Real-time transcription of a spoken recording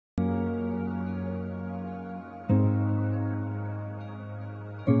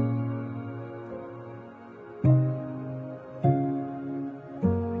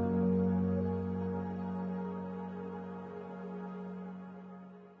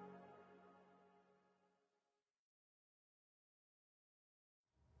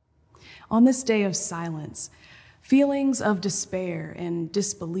on this day of silence, feelings of despair and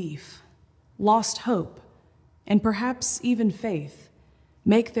disbelief, lost hope, and perhaps even faith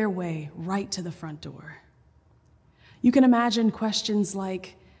make their way right to the front door. You can imagine questions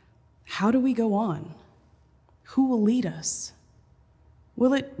like, how do we go on? Who will lead us?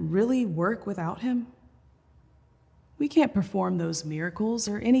 Will it really work without him? We can't perform those miracles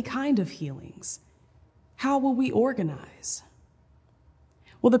or any kind of healings. How will we organize?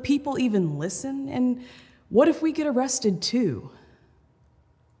 Will the people even listen? And what if we get arrested too?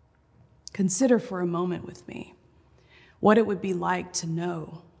 Consider for a moment with me what it would be like to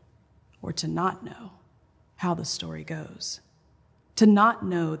know or to not know how the story goes, to not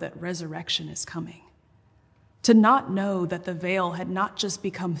know that resurrection is coming, to not know that the veil had not just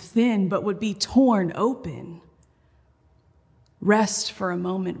become thin, but would be torn open. Rest for a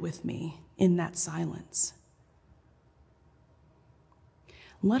moment with me in that silence.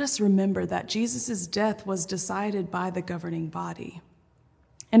 Let us remember that Jesus' death was decided by the governing body,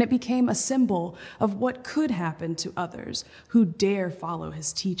 and it became a symbol of what could happen to others who dare follow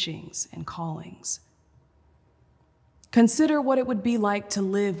his teachings and callings. Consider what it would be like to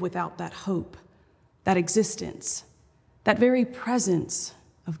live without that hope, that existence, that very presence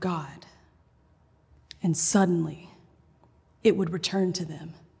of God. And suddenly, it would return to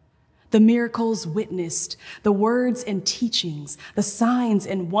them. The miracles witnessed, the words and teachings, the signs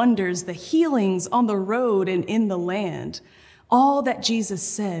and wonders, the healings on the road and in the land, all that Jesus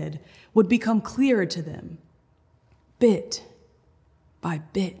said would become clearer to them, bit by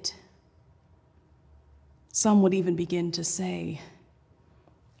bit. Some would even begin to say,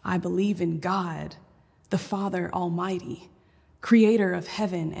 I believe in God, the Father Almighty, creator of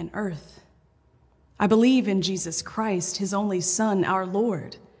heaven and earth. I believe in Jesus Christ, his only Son, our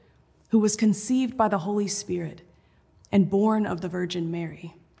Lord, who was conceived by the Holy Spirit and born of the Virgin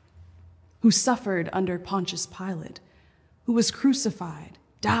Mary, who suffered under Pontius Pilate, who was crucified,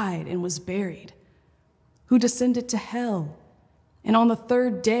 died, and was buried, who descended to hell, and on the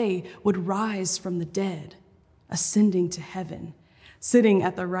third day would rise from the dead, ascending to heaven, sitting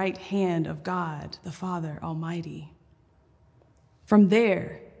at the right hand of God, the Father Almighty. From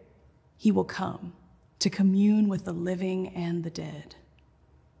there, he will come to commune with the living and the dead.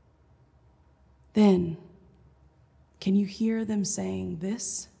 Then, can you hear them saying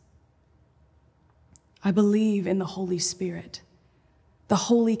this? I believe in the Holy Spirit, the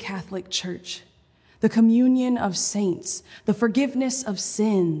Holy Catholic Church, the communion of saints, the forgiveness of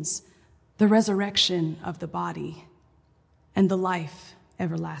sins, the resurrection of the body, and the life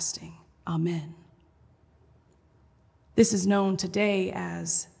everlasting. Amen. This is known today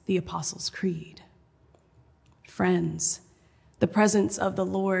as the Apostles' Creed. Friends, the presence of the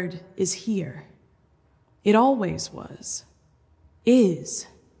Lord is here. It always was, is,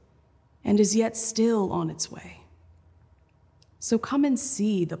 and is yet still on its way. So come and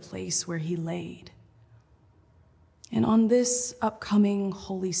see the place where he laid. And on this upcoming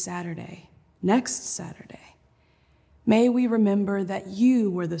Holy Saturday, next Saturday, may we remember that you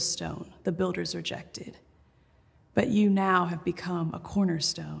were the stone the builders rejected, but you now have become a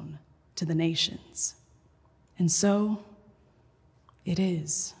cornerstone to the nations. And so it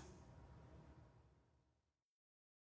is.